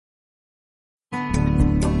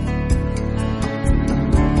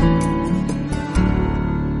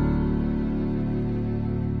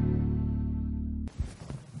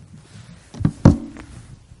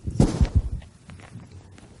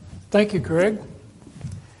Thank you, Craig.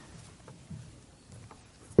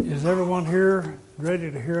 Is everyone here ready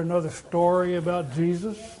to hear another story about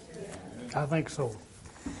Jesus? I think so.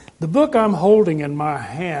 The book I'm holding in my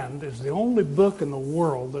hand is the only book in the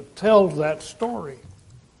world that tells that story.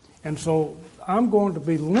 And so I'm going to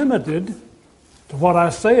be limited to what I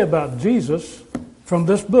say about Jesus from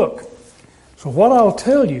this book. So what I'll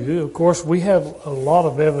tell you, of course, we have a lot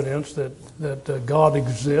of evidence that God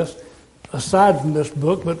exists aside from this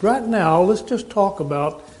book, but right now let's just talk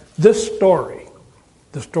about this story,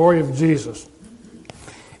 the story of Jesus.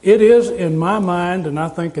 It is, in my mind, and I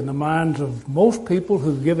think in the minds of most people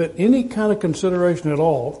who give it any kind of consideration at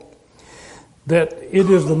all, that it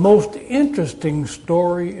is the most interesting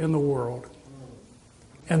story in the world.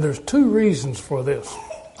 And there's two reasons for this.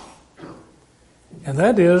 And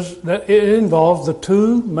that is that it involves the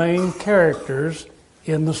two main characters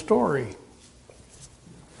in the story.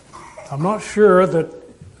 I'm not sure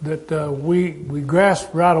that we grasp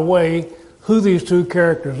right away who these two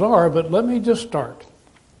characters are, but let me just start.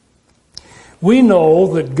 We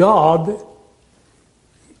know that God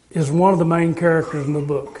is one of the main characters in the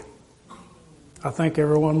book. I think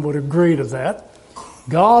everyone would agree to that.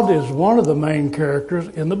 God is one of the main characters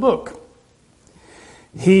in the book.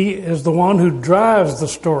 He is the one who drives the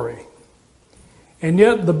story. And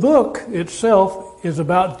yet the book itself is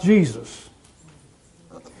about Jesus,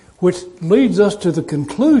 which leads us to the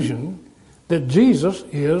conclusion that Jesus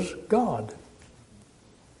is God.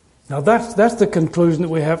 Now that's the conclusion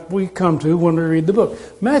that we come to when we read the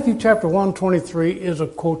book. Matthew chapter 1:23 is a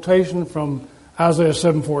quotation from Isaiah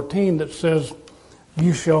 7:14 that says,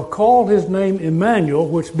 "You shall call his name Emmanuel,"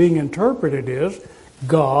 which being interpreted is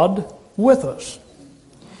God with us.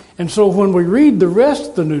 And so when we read the rest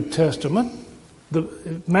of the New Testament,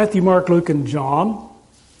 Matthew, Mark, Luke, and John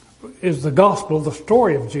is the gospel, the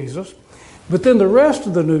story of Jesus. But then the rest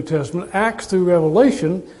of the New Testament, Acts through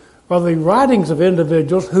Revelation, are the writings of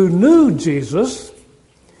individuals who knew Jesus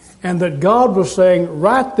and that God was saying,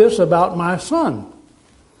 write this about my son.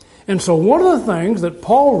 And so one of the things that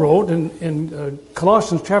Paul wrote in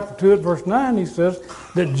Colossians chapter 2 at verse 9, he says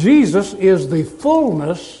that Jesus is the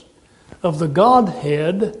fullness of the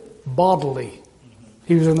Godhead bodily.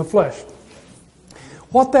 He was in the flesh.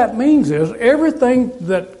 What that means is everything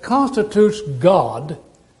that constitutes God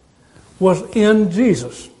was in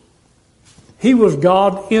Jesus. He was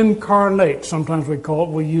God incarnate. Sometimes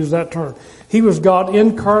we use that term. He was God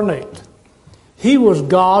incarnate. He was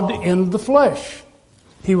God in the flesh.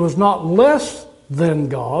 He was not less than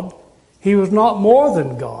God. He was not more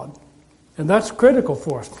than God. And that's critical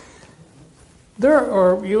for us. We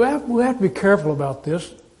have to be careful about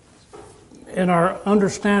this in our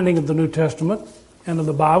understanding of the New Testament and of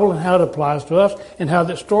the Bible and how it applies to us and how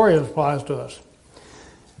that story applies to us.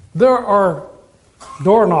 There are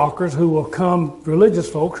door knockers who will come, religious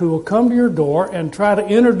folks who will come to your door and try to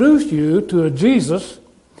introduce you to a Jesus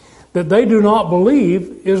that they do not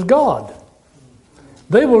believe is God.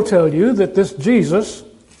 They will tell you that this Jesus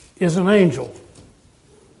is an angel.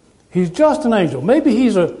 He's just an angel. Maybe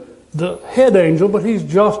he's the head angel, but he's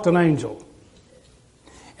just an angel.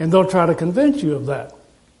 And they'll try to convince you of that.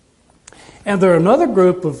 And there are another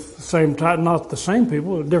group of the same type, not the same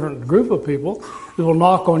people, a different group of people, who will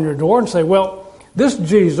knock on your door and say, well, this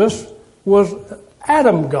Jesus was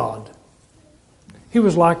Adam God. He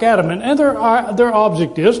was like Adam. And their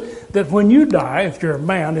object is that when you die, if you're a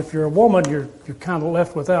man, if you're a woman, you're kind of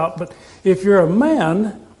left without. But if you're a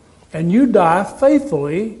man and you die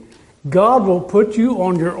faithfully, God will put you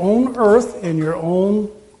on your own earth in your own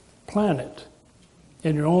planet,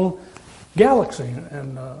 in your own galaxy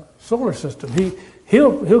and solar system.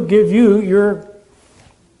 He'll give you your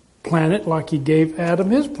planet like he gave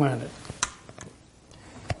Adam his planet.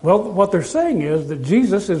 Well, what they're saying is that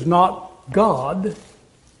Jesus is not God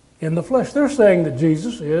in the flesh. They're saying that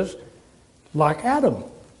Jesus is like Adam.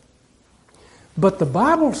 But the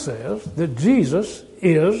Bible says that Jesus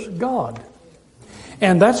is God.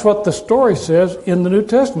 And that's what the story says in the New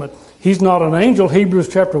Testament. He's not an angel. Hebrews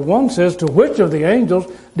chapter 1 says, to which of the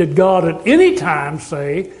angels did God at any time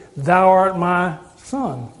say, thou art my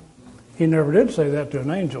son? He never did say that to an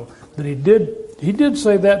angel. But he did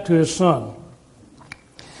say that to his son.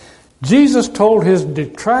 Jesus told his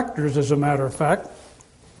detractors, as a matter of fact,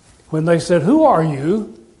 when they said, who are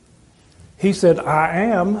you? He said, I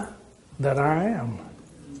am that I am.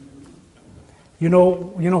 You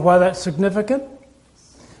know why that's significant?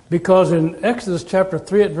 Because in Exodus chapter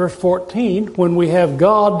 3 at verse 14, when we have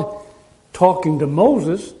God talking to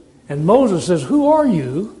Moses, and Moses says, who are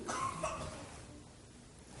you?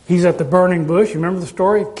 He's at the burning bush. You remember the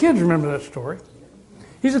story? Kids remember that story.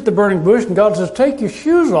 He's at the burning bush, and God says, take your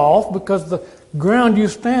shoes off because the ground you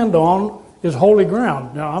stand on is holy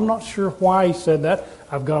ground. Now, I'm not sure why he said that.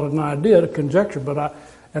 I've got an idea, a conjecture, but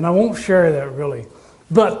I won't share that really.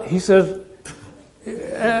 But he says,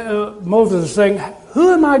 Moses is saying,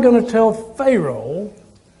 who am I going to tell Pharaoh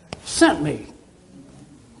sent me?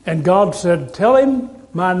 And God said, tell him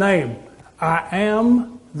my name. I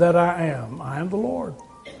am that I am. I am the Lord.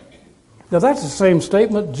 Now that's the same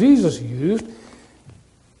statement Jesus used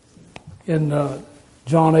in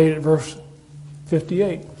John 8 at verse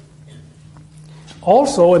 58.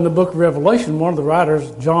 Also in the book of Revelation, one of the writers,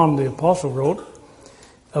 John the Apostle, wrote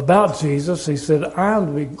about Jesus. He said,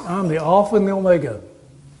 I'm the Alpha and the Omega.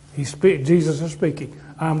 Jesus is speaking.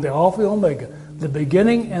 I'm the Alpha and the Omega, the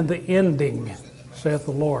beginning and the ending, saith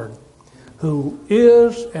the Lord, who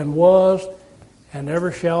is and was and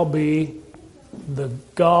ever shall be the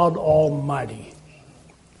God Almighty.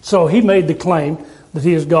 So he made the claim that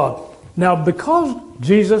he is God. Now, because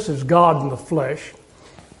Jesus is God in the flesh,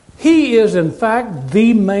 he is in fact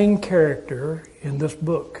the main character in this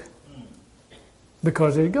book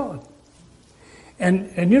because he's God.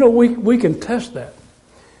 And you know, we can test that.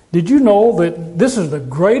 Did you know that this is the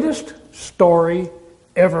greatest story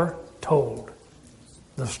ever told?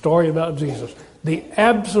 The story about Jesus. The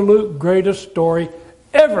absolute greatest story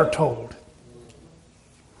ever told.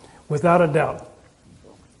 Without a doubt.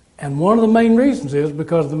 And one of the main reasons is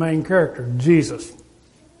because of the main character, Jesus.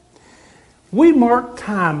 We mark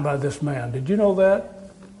time by this man. Did you know that?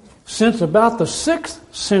 Since about the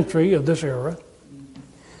 6th century of this era,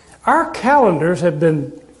 our calendars have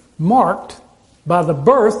been marked by the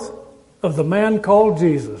birth of the man called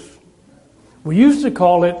Jesus. We used to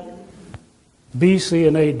call it BC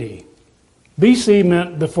and AD. BC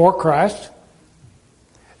meant before Christ.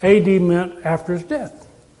 AD meant after his death.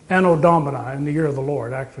 Anno Domini, in the year of the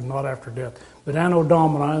Lord. Actually, not after death, but Anno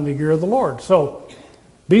Domini, in the year of the Lord. So,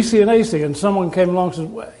 BC and AC, and someone came along and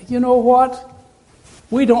said, well, you know what?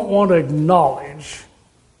 We don't want to acknowledge,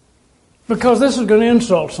 because this is going to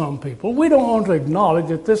insult some people, we don't want to acknowledge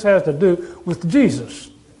that this has to do with Jesus.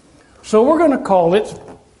 So we're going to call it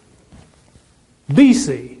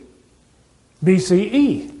BC,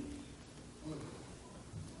 BCE.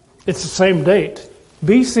 It's the same date.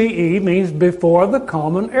 BCE means before the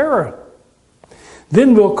common era.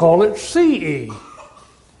 Then we'll call it CE,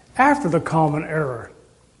 after the common era,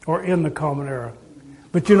 or in the common era.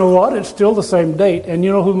 But you know what? It's still the same date. And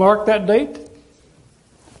you know who marked that date?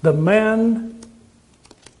 The man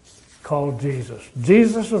called Jesus.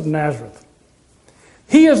 Jesus of Nazareth.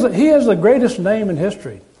 He is the greatest name in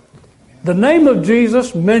history. The name of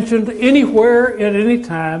Jesus mentioned anywhere at any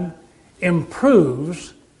time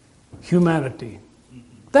improves humanity.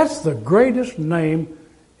 That's the greatest name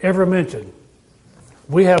ever mentioned.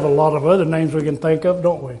 We have a lot of other names we can think of,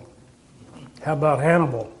 don't we? How about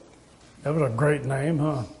Hannibal? That was a great name,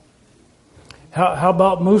 huh? How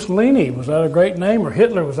about Mussolini? Was that a great name? Or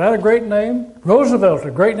Hitler? Was that a great name? Roosevelt,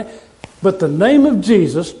 a great name? But the name of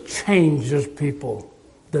Jesus changes people.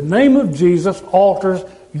 The name of Jesus alters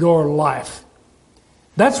your life.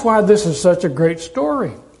 That's why this is such a great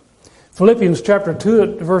story. Philippians chapter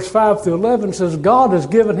 2, verse 5 through 11 says, God has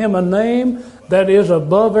given him a name that is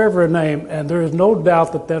above every name. And there is no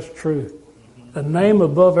doubt that that's true. A name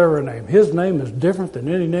above every name. His name is different than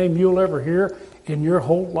any name you'll ever hear in your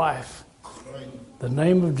whole life. The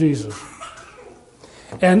name of Jesus.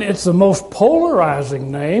 And it's the most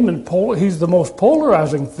polarizing name, and he's the most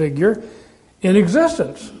polarizing figure in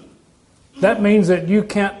existence. That means that you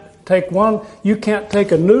can't take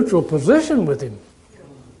a neutral position with him.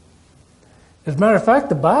 As a matter of fact,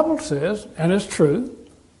 the Bible says, and it's true,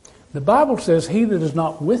 the Bible says, he that is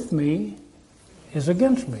not with me is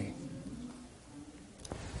against me.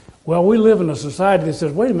 Well, we live in a society that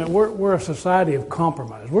says, wait a minute, we're a society of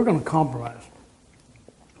compromise. We're going to compromise.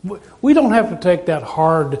 We don't have to take that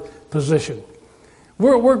hard position.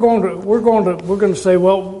 We're going to say,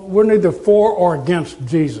 well, we're neither for or against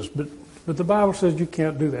Jesus, but the Bible says you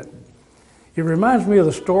can't do that. It reminds me of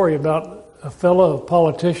the story about a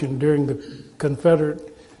politician during the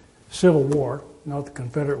Confederate Civil War, not the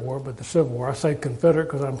Confederate War, but the Civil War. I say Confederate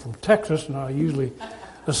because I'm from Texas, and I usually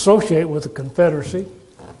associate with the Confederacy.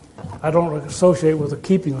 I don't associate with the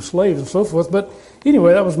keeping of slaves and so forth, but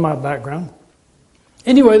anyway, that was my background.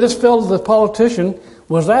 Anyway, this fellow, the politician,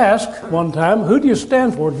 was asked one time, who do you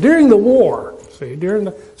stand for? During the war, during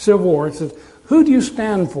the Civil War, he says, who do you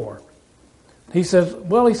stand for? He says,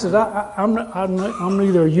 I'm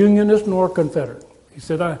neither a Unionist nor a Confederate. He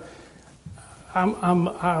said,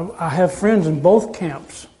 I have friends in both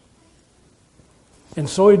camps. And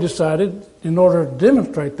so he decided, in order to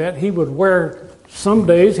demonstrate that, some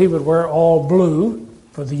days he would wear all blue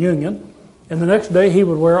for the Union, and the next day he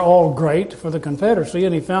would wear all great for the Confederacy,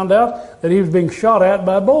 and he found out that he was being shot at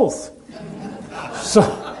by both. So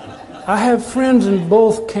I have friends in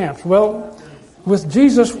both camps. Well, with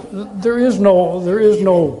Jesus, there is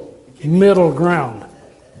no middle ground.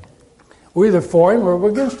 We're either for him or we're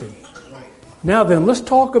against him. Now then, let's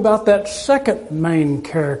talk about that second main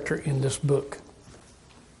character in this book.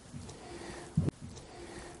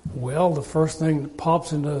 Well, the first thing that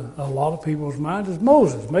pops into a lot of people's minds is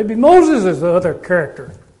Moses. Maybe Moses is the other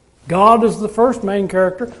character. God is the first main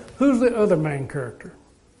character. Who's the other main character?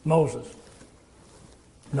 Moses.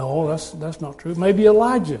 No, that's not true. Maybe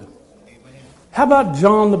Elijah. How about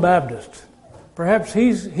John the Baptist? Perhaps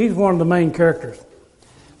he's one of the main characters.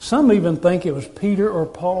 Some even think it was Peter or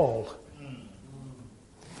Paul.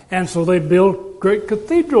 And so they built great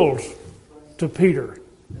cathedrals to Peter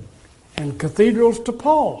and cathedrals to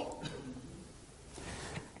Paul.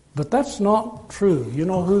 But that's not true. You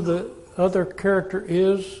know who the other character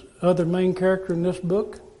is, other main character in this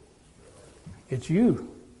book? It's you.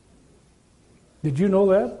 Did you know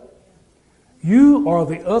that? You are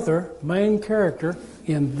the other main character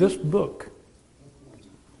in this book.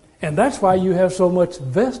 And that's why you have so much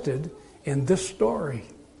vested in this story.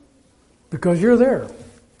 Because you're there.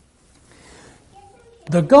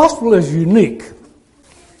 The gospel is unique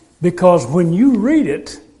because when you read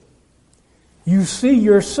it, you see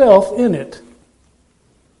yourself in it.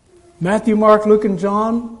 Matthew, Mark, Luke, and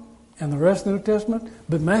John, and the rest of the New Testament,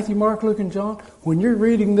 but Matthew, Mark, Luke, and John, when you're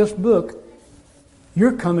reading this book,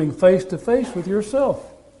 you're coming face to face with yourself.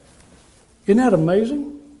 Isn't that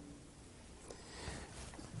amazing?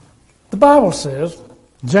 The Bible says,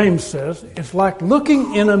 James says, it's like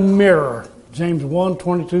looking in a mirror. James 1,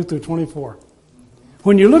 22 through 24.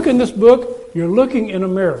 When you look in this book, you're looking in a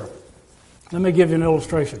mirror. Let me give you an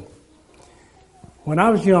illustration. When I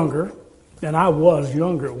was younger, and I was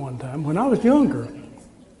younger at one time, when I was younger,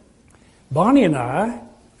 Bonnie and I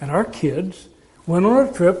and our kids went on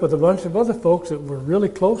a trip with a bunch of other folks that we're really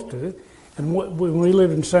close to, and we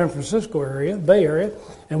lived in San Francisco area, Bay Area,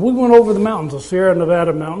 and we went over the mountains, the Sierra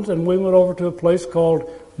Nevada mountains, and we went over to a place called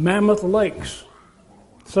Mammoth Lakes.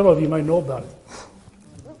 Some of you may know about it.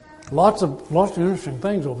 Lots of interesting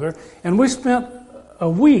things over there. And we spent a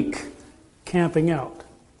week camping out.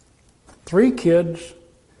 3 kids,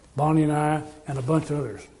 Bonnie and I, and a bunch of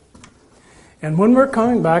others. And when we're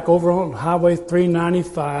coming back over on Highway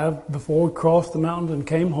 395, before we crossed the mountains and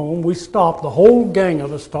came home, we stopped. The whole gang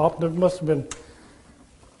of us stopped. There must have been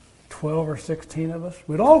 12 or 16 of us.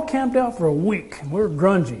 We'd all camped out for a week, and we were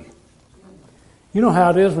grungy. You know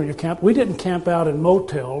how it is when you camp. We didn't camp out in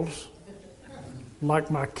motels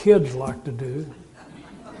like my kids like to do.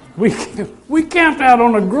 We camped out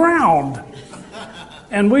on the ground.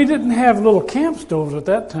 And we didn't have little camp stoves at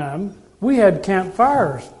that time. We had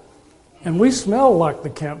campfires. And we smelled like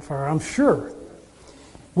the campfire, I'm sure.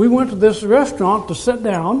 We went to this restaurant to sit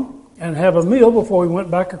down and have a meal before we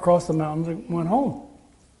went back across the mountains and went home.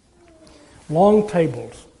 Long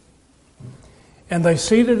tables. And they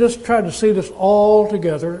tried to seat us all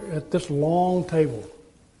together at this long table.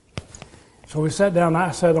 So we sat down,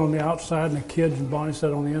 I sat on the outside, and the kids and Bonnie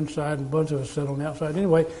sat on the inside, and a bunch of us sat on the outside.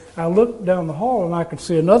 Anyway, I looked down the hall, and I could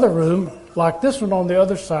see another room like this one on the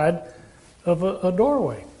other side of a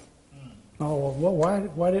doorway. Oh, well,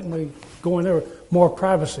 why didn't we go in there? More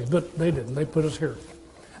privacy, but they didn't. They put us here.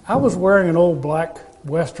 I was wearing an old black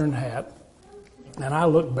Western hat, and I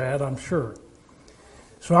looked bad, I'm sure.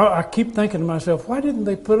 So I keep thinking to myself, why didn't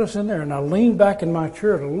they put us in there? And I leaned back in my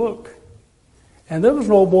chair to look. And there was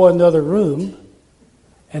an old boy in the other room,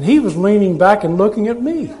 and he was leaning back and looking at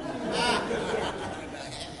me.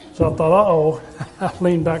 So I thought, uh-oh. I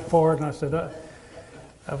leaned back forward, and I said,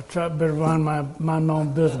 I've tried better mind my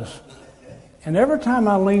own business. And every time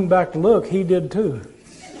I leaned back to look, he did too.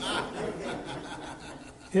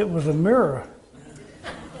 It was a mirror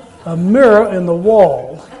in the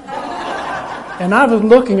wall. And I was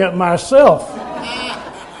looking at myself.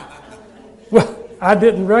 Well, I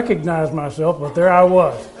didn't recognize myself, but there I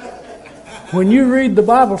was. When you read the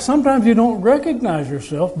Bible, sometimes you don't recognize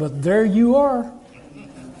yourself, but there you are.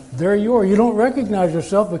 There you are. You don't recognize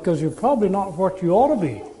yourself because you're probably not what you ought to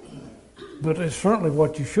be, but it's certainly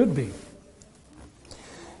what you should be.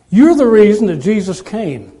 You're the reason that Jesus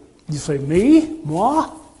came. You say, me? Moi?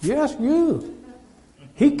 Yes, you.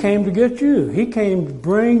 He came to get you. He came to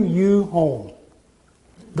bring you home.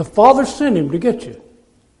 The Father sent him to get you.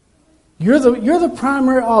 You're the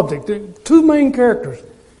primary object. The 2 main characters.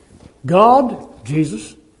 God,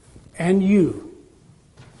 Jesus, and you.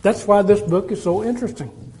 That's why this book is so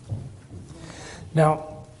interesting. Now,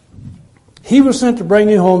 he was sent to bring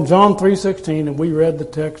you home, John 3:16, and we read the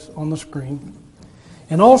text on the screen.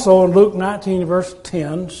 And also in Luke 19, verse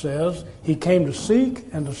 10 says, he came to seek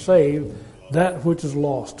and to save that which is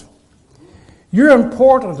lost. You're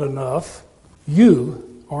important enough,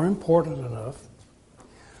 you are important enough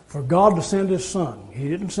for God to send his son. He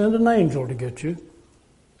didn't send an angel to get you.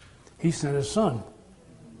 He sent his son.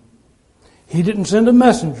 He didn't send a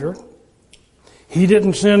messenger. He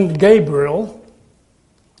didn't send Gabriel.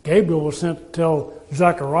 Gabriel was sent to tell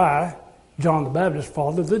Zechariah, John the Baptist's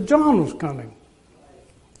father, that John was coming.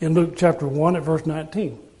 In Luke chapter 1 at verse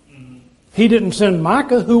 19. He didn't send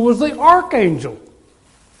Micah, who was the archangel.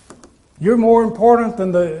 You're more important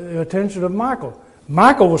than the attention of Michael.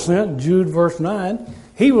 Michael was sent, Jude verse 9,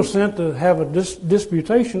 he was sent to have a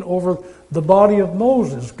disputation over the body of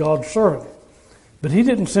Moses, God's servant. But he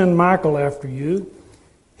didn't send Michael after you.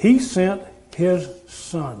 He sent his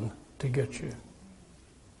son to get you,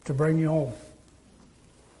 to bring you home.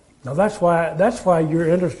 Now that's why you're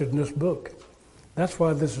interested in this book. That's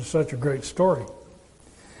why this is such a great story.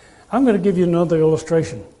 I'm going to give you another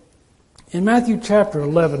illustration. In Matthew chapter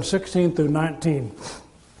 11, 16 through 19,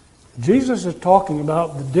 Jesus is talking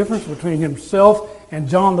about the difference between himself and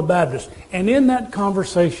John the Baptist. And in that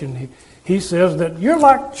conversation, he says that you're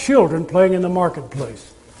like children playing in the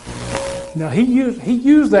marketplace. Now, he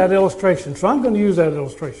used that illustration, so I'm going to use that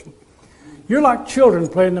illustration. You're like children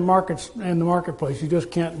playing in the marketplace. You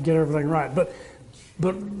just can't get everything right. But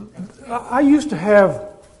I used to have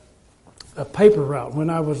a paper route when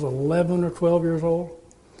I was 11 or 12 years old.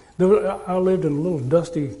 I lived in a little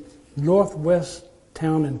dusty northwest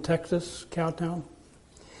town in Texas, Cowtown.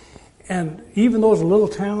 And even though it was a little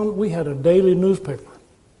town, we had a daily newspaper,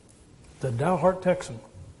 the Dalhart Texan.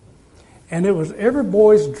 And it was every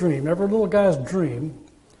boy's dream, every little guy's dream,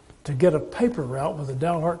 to get a paper route with the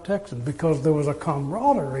Dalhart Texan, because there was a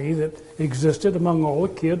camaraderie that existed among all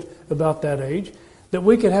the kids about that age, that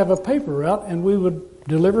we could have a paper route and we would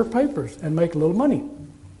deliver papers and make a little money.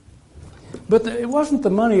 But it wasn't the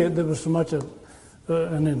money that was so much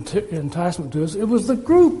an enticement to us. It was the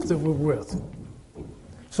group that we were with.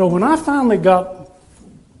 So when I finally got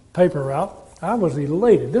paper route, I was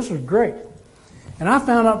elated. This was great. And I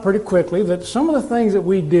found out pretty quickly that some of the things that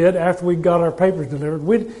we did after we got our papers delivered,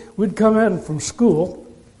 we'd come in from school,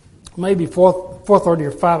 maybe 4:30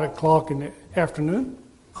 or 5 o'clock in the afternoon,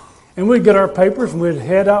 and we'd get our papers and we'd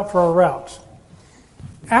head out for our routes.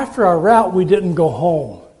 After our route, we didn't go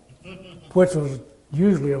home, which was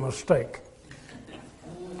usually a mistake.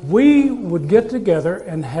 We would get together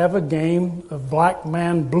and have a game of Black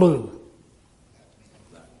Man Blue.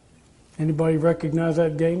 Anybody recognize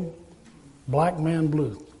that game? Black Man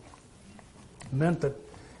Blue. It meant that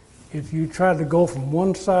if you tried to go from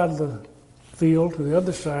one side of the field to the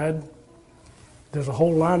other side, there's a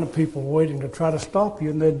whole line of people waiting to try to stop you,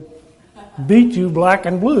 and they'd beat you black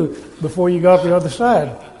and blue before you got to the other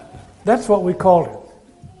side. That's what we called it.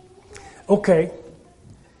 Okay.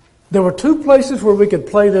 There were two places where we could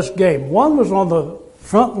play this game. One was on the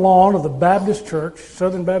front lawn of the Baptist Church,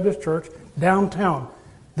 Southern Baptist Church, downtown.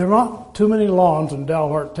 There weren't too many lawns in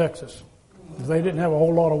Dalhart, Texas. They didn't have a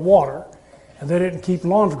whole lot of water, and they didn't keep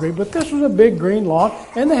lawns green. But this was a big green lawn,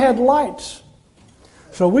 and they had lights.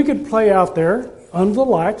 So we could play out there under the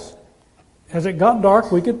lights. As it got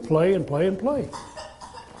dark, we could play and play and play.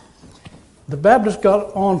 The Baptist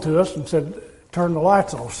got on to us and said, turn the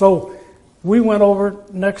lights off. So we went over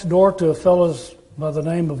next door to a fellow by the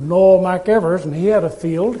name of Noel McEvers, and he had a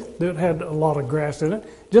field that had a lot of grass in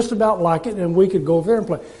it, just about like it, and we could go over there and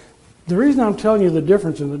play. The reason I'm telling you the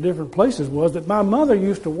difference in the different places was that my mother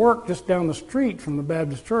used to work just down the street from the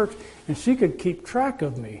Baptist church, and she could keep track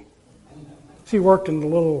of me. She worked in a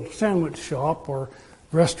little sandwich shop or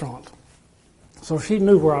restaurant, so she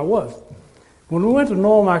knew where I was. When we went to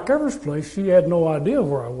Noel McEvers' place, she had no idea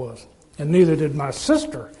where I was, and neither did my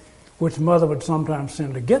sister, which Mother would sometimes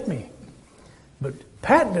send to get me. But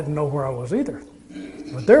Pat didn't know where I was either.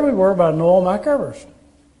 But there we were by Noel McEvers,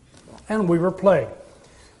 and we were playing.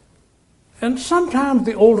 And sometimes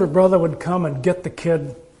the older brother would come and get the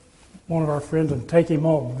kid, one of our friends, and take him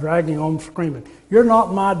home, drag him home screaming, "You're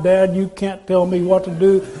not my dad, you can't tell me what to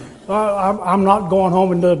do. I'm not going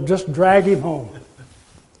home," and just drag him home.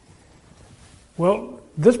 Well,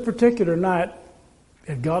 this particular night,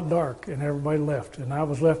 it got dark and everybody left, and I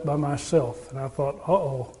was left by myself, and I thought,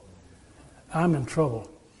 uh-oh, I'm in trouble.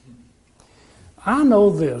 I know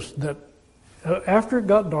this, that after it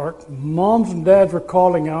got dark, moms and dads were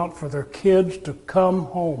calling out for their kids to come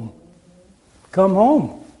home. Come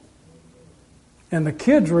home. And the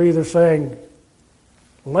kids were either saying,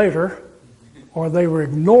 later, or they were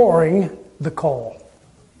ignoring the call.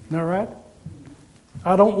 Isn't that right?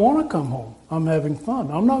 I don't want to come home. I'm having fun.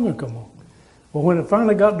 I'm not going to come home. Well, when it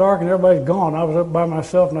finally got dark and everybody's gone, I was up by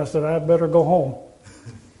myself and I said, I better go home.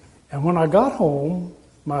 And when I got home,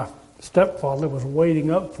 my stepfather was waiting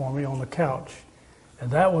up for me on the couch.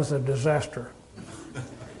 And that was a disaster.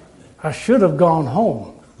 I should have gone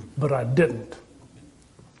home, but I didn't.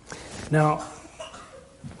 Now,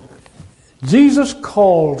 Jesus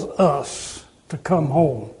calls us to come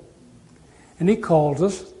home. And he calls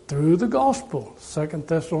us through the gospel. 2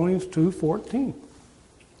 Thessalonians 2:14.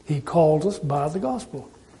 He calls us by the gospel.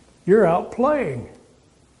 You're out playing.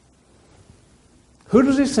 Who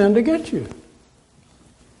does he send to get you?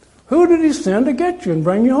 Who did he send to get you and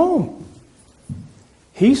bring you home?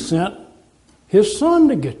 He sent his son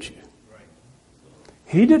to get you.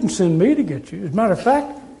 He didn't send me to get you. As a matter of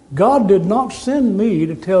fact, God did not send me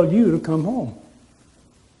to tell you to come home.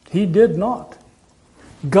 He did not.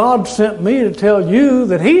 God sent me to tell you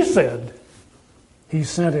that he said he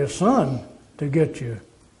sent his son to get you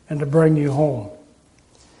and to bring you home.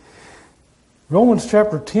 Romans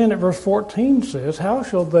chapter 10 at verse 14 says, how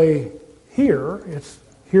shall they hear? It's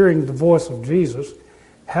hearing the voice of Jesus.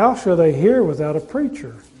 How shall they hear without a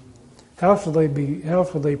preacher? How shall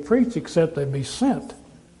they preach except they be sent?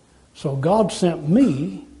 So God sent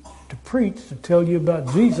me to preach, to tell you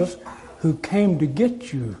about Jesus who came to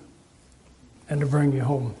get you and to bring you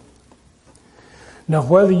home. Now,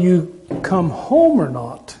 whether you come home or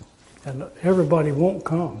not, and everybody won't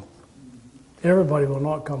come. Everybody will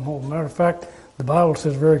not come home. Matter of fact, the Bible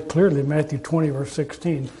says very clearly, Matthew 20, verse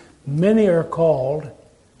 16, many are called,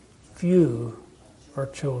 few are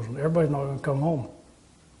chosen. Everybody's not going to come home.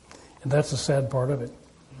 And that's the sad part of it.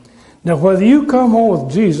 Now, whether you come home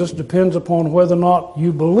with Jesus depends upon whether or not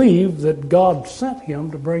you believe that God sent him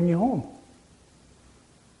to bring you home.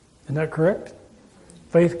 Isn't that correct?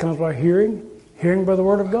 Faith comes by hearing, hearing by the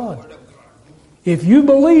word of God. If you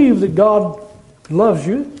believe that God loves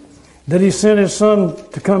you, that he sent his son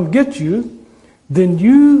to come get you, then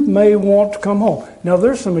you may want to come home. Now,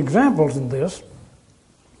 there's some examples in this.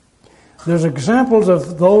 There's examples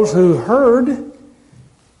of those who heard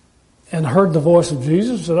the voice of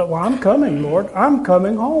Jesus and said, well, I'm coming, Lord. I'm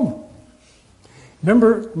coming home.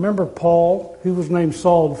 Remember Paul, he was named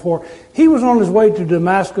Saul before. He was on his way to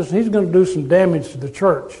Damascus, and he's going to do some damage to the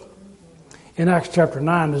church. In Acts chapter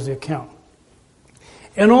 9 is the account.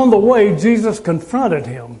 And on the way, Jesus confronted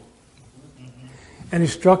him. And he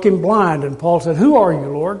struck him blind. And Paul said, who are you,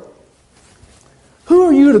 Lord? Who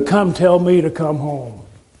are you to come tell me to come home?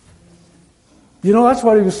 You know, that's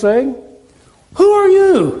what he was saying. Who are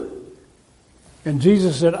you? And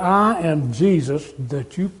Jesus said, I am Jesus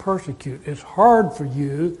that you persecute. It's hard for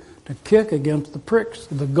you to kick against the pricks,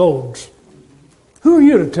 the goads. Who are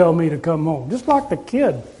you to tell me to come home? Just like the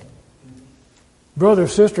kid. Brother or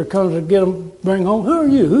sister comes to get him, bring home. Who are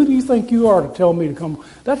you? Who do you think you are to tell me to come home?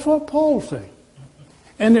 That's what Paul's saying.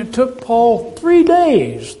 And it took Paul 3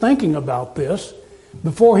 days thinking about this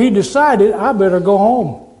before he decided, I better go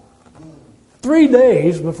home. 3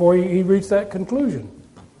 days before he reached that conclusion.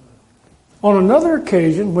 On another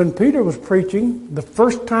occasion, when Peter was preaching, the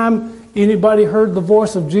first time anybody heard the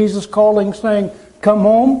voice of Jesus calling, saying, come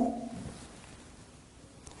home,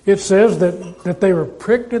 it says that they were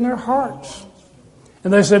pricked in their hearts.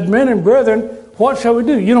 And they said, men and brethren, what shall we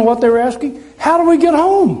do? You know what they were asking? How do we get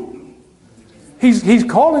home? He's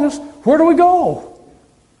calling us. Where do we go?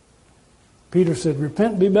 Peter said,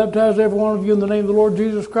 repent and be baptized, every one of you, in the name of the Lord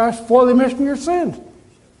Jesus Christ, for the remission of your sins.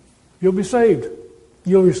 You'll be saved.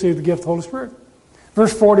 You'll receive the gift of the Holy Spirit.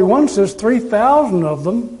 Verse 41 says 3,000 of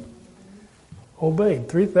them obeyed.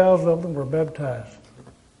 3,000 of them were baptized.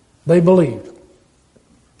 They believed.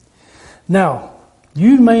 Now,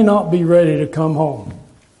 you may not be ready to come home.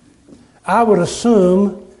 I would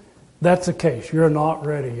assume that's the case. You're not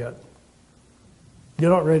ready yet. You're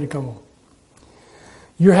not ready to come home.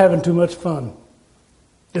 You're having too much fun.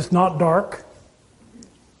 It's not dark.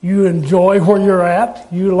 You enjoy where you're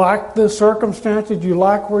at. You like the circumstances. You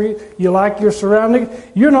like you like your surroundings.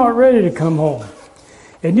 You're not ready to come home.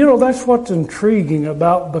 And you know, that's what's intriguing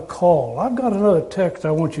about the call. I've got another text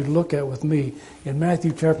I want you to look at with me in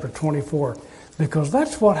Matthew chapter 24, because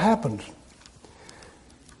that's what happens.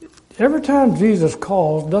 Every time Jesus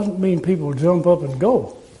calls doesn't mean people jump up and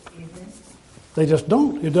go. They just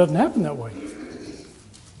don't. It doesn't happen that way.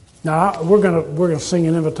 Now, we're gonna sing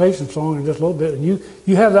an invitation song in just a little bit, and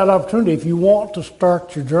you have that opportunity. If you want to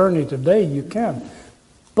start your journey today, you can.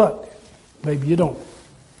 But maybe you don't.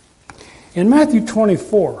 In Matthew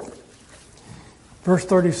 24, verse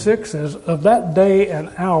 36 says, of that day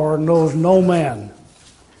and hour knows no man.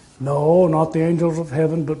 No, not the angels of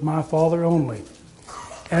heaven, but my Father only.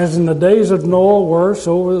 As in the days of Noah were,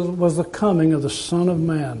 so was the coming of the Son of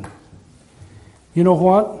Man. You know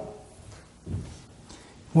what?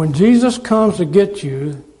 When Jesus comes to get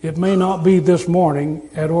you, it may not be this morning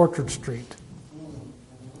at Orchard Street.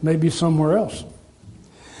 Maybe somewhere else.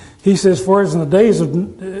 He says, for as in the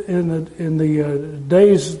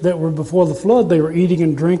days that were before the flood, they were eating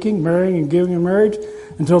and drinking, marrying and giving in marriage,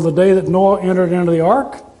 until the day that Noah entered into the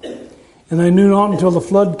ark. And they knew not until the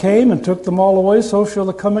flood came and took them all away, so shall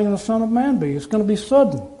the coming of the Son of Man be. It's going to be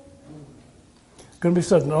sudden. It's going to be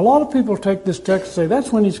sudden. A lot of people take this text and say,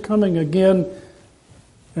 that's when he's coming again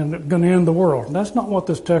and going to end the world. And that's not what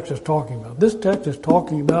this text is talking about. This text is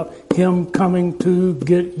talking about him coming to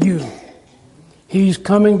get you. He's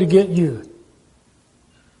coming to get you.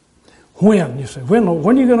 When? You say, when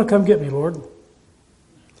are you going to come get me, Lord?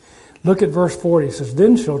 Look at verse 40. It says,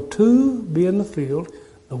 then shall two be in the field,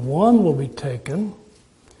 the one will be taken,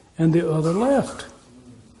 and the other left.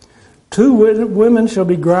 Two women shall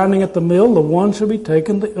be grinding at the mill, the one shall be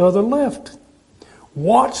taken, the other left.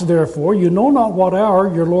 Watch therefore, you know not what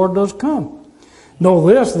hour your Lord does come. Know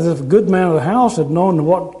this, that if a good man of the house had known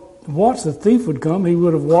what watch the thief would come, he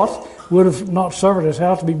would have not suffered his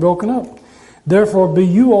house to be broken up. Therefore be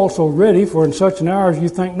you also ready, for in such an hour as you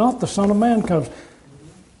think not, the Son of Man comes.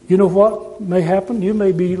 You know what may happen? You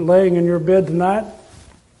may be laying in your bed tonight,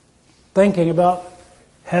 thinking about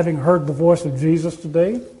having heard the voice of Jesus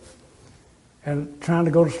today, and trying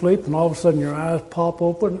to go to sleep, and all of a sudden your eyes pop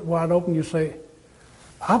open, wide open. You say,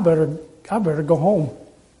 I better go home.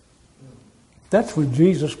 That's when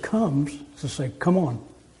Jesus comes to say, come on.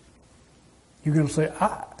 You're going to say,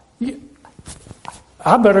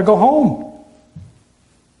 I better go home.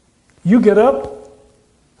 You get up.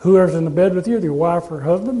 Whoever's in the bed with you, your wife or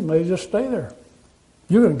husband, may just stay there.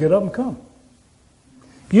 You're going to get up and come.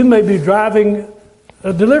 You may be driving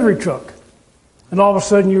a delivery truck, and all of a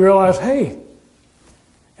sudden you realize, hey,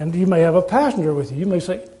 and you may have a passenger with you. You may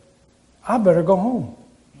say, I better go home.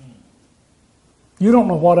 You don't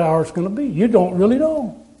know what hour it's going to be. You don't really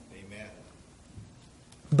know. Amen.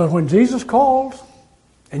 But when Jesus calls,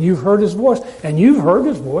 and you've heard his voice, and you've heard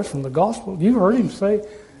his voice from the gospel, you've heard him say,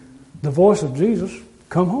 the voice of Jesus,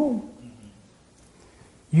 come home.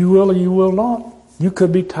 You will or you will not. You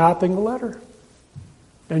could be typing a letter.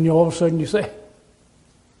 And all of a sudden you say,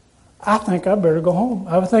 I think I better go home.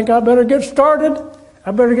 I think I better get started.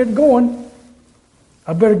 I better get going.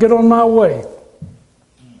 I better get on my way.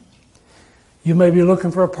 You may be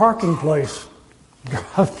looking for a parking place.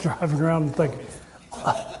 Driving around and thinking,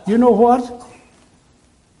 you know what?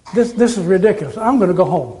 This is ridiculous. I'm going to go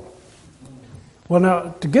home. Well,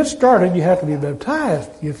 now, to get started, you have to be baptized.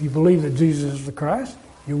 If you believe that Jesus is the Christ,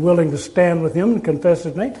 you're willing to stand with him and confess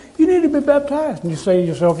his name, you need to be baptized. And you say to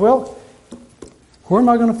yourself, well, where am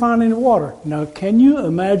I going to find any water? Now, can you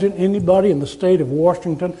imagine anybody in the state of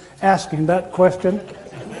Washington asking that question?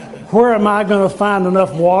 Where am I going to find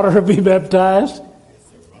enough water to be baptized?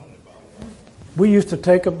 We used to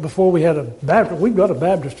take them before we had a Baptist. We've got a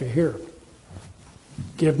baptistry here.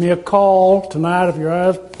 Give me a call tonight if your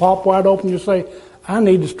eyes pop wide open. You say, I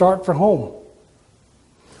need to start for home.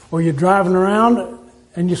 Or you're driving around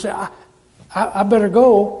and you say, I better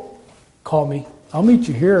go. Call me. I'll meet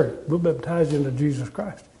you here. We'll baptize you into Jesus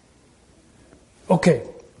Christ. Okay.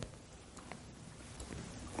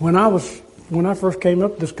 When I first came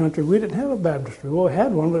up to this country, we didn't have a baptistry. Well, we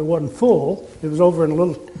had one, but it wasn't full. It was over in a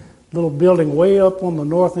little building way up on the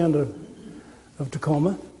north end of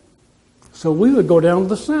Tacoma. So we would go down to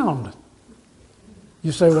the Sound.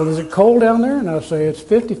 You say, well, is it cold down there? And I say, it's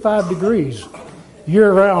 55 degrees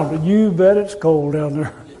year-round. You bet it's cold down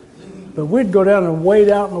there. But we'd go down and wade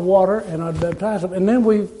out in the water, and I'd baptize them. And then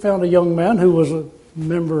we found a young man who was a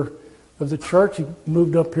member of the church. He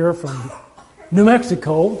moved up here from New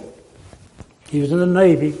Mexico. He was in the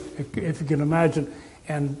Navy, if you can imagine,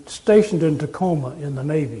 and stationed in Tacoma in the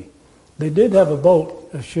Navy. They did have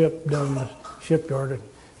a ship down in the shipyard in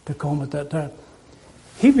Tacoma at that time.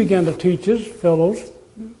 He began to teach his fellows,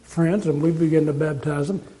 friends, and we began to baptize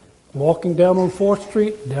them, walking down on 4th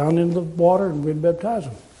Street, down in the water, and we'd baptize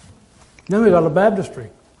them. Then we got a baptistry,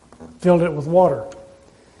 filled it with water.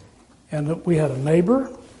 And we had a neighbor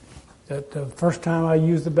that the first time I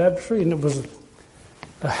used the baptistry, and it was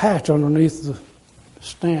a hatch underneath the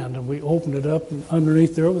stand, and we opened it up, and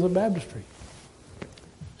underneath there was a baptistry.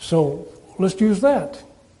 So let's use that.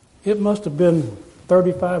 It must have been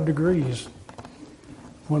 35 degrees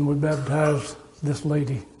when we baptized this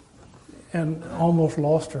lady and almost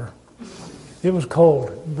lost her. It was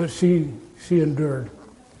cold, but she endured.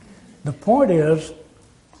 The point is,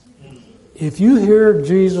 If you hear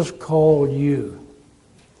Jesus call you,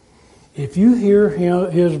 if you hear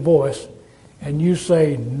his voice and you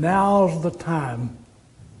say, now's the time,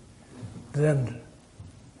 then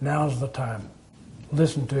now's the time.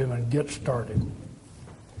 Listen to him and get started.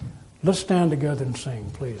 Let's stand together and sing,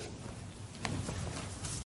 please.